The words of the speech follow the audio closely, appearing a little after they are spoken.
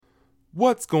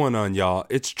What's going on, y'all?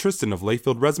 It's Tristan of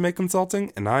Layfield Resume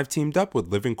Consulting, and I've teamed up with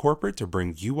Living Corporate to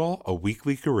bring you all a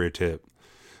weekly career tip.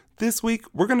 This week,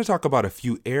 we're going to talk about a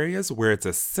few areas where it's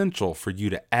essential for you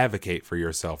to advocate for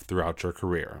yourself throughout your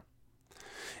career.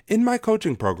 In my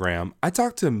coaching program, I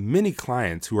talk to many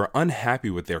clients who are unhappy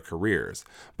with their careers,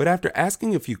 but after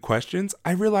asking a few questions,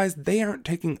 I realized they aren't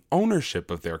taking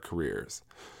ownership of their careers.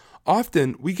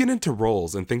 Often, we get into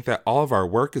roles and think that all of our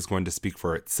work is going to speak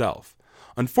for itself.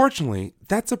 Unfortunately,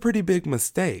 that's a pretty big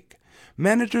mistake.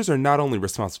 Managers are not only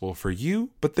responsible for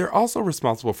you, but they're also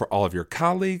responsible for all of your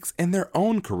colleagues and their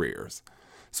own careers.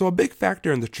 So a big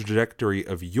factor in the trajectory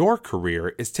of your career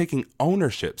is taking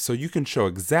ownership so you can show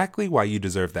exactly why you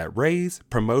deserve that raise,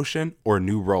 promotion, or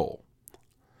new role.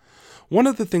 One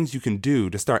of the things you can do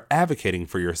to start advocating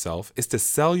for yourself is to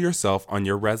sell yourself on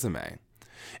your resume.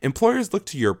 Employers look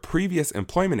to your previous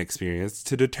employment experience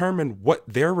to determine what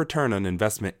their return on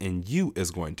investment in you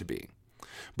is going to be.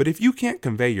 But if you can't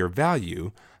convey your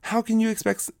value, how can you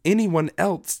expect anyone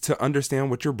else to understand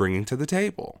what you're bringing to the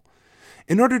table?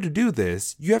 In order to do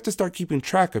this, you have to start keeping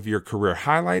track of your career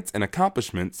highlights and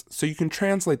accomplishments so you can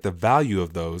translate the value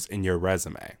of those in your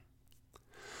resume.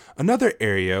 Another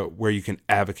area where you can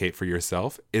advocate for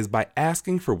yourself is by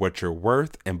asking for what you're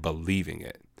worth and believing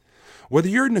it. Whether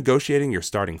you're negotiating your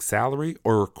starting salary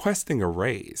or requesting a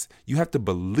raise, you have to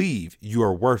believe you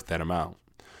are worth that amount.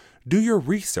 Do your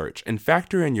research and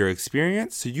factor in your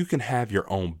experience so you can have your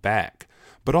own back.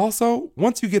 But also,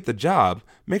 once you get the job,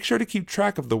 make sure to keep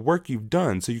track of the work you've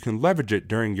done so you can leverage it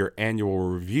during your annual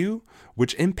review,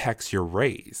 which impacts your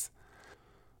raise.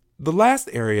 The last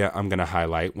area I'm going to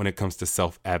highlight when it comes to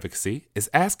self-advocacy is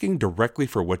asking directly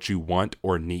for what you want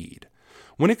or need.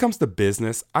 When it comes to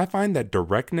business, I find that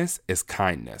directness is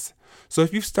kindness. So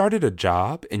if you've started a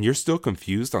job and you're still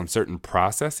confused on certain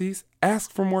processes,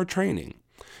 ask for more training.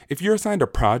 If you're assigned a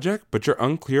project but you're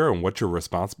unclear on what you're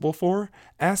responsible for,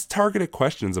 ask targeted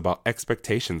questions about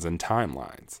expectations and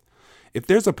timelines. If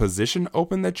there's a position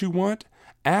open that you want,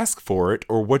 ask for it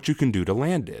or what you can do to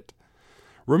land it.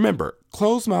 Remember,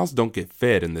 closed mouths don't get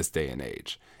fed in this day and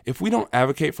age. If we don't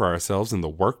advocate for ourselves in the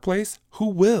workplace, who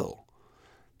will?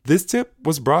 This tip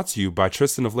was brought to you by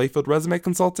Tristan of Layfield Resume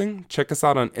Consulting. Check us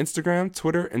out on Instagram,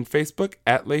 Twitter, and Facebook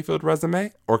at Layfield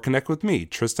Resume, or connect with me,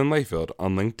 Tristan Layfield,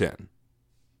 on LinkedIn.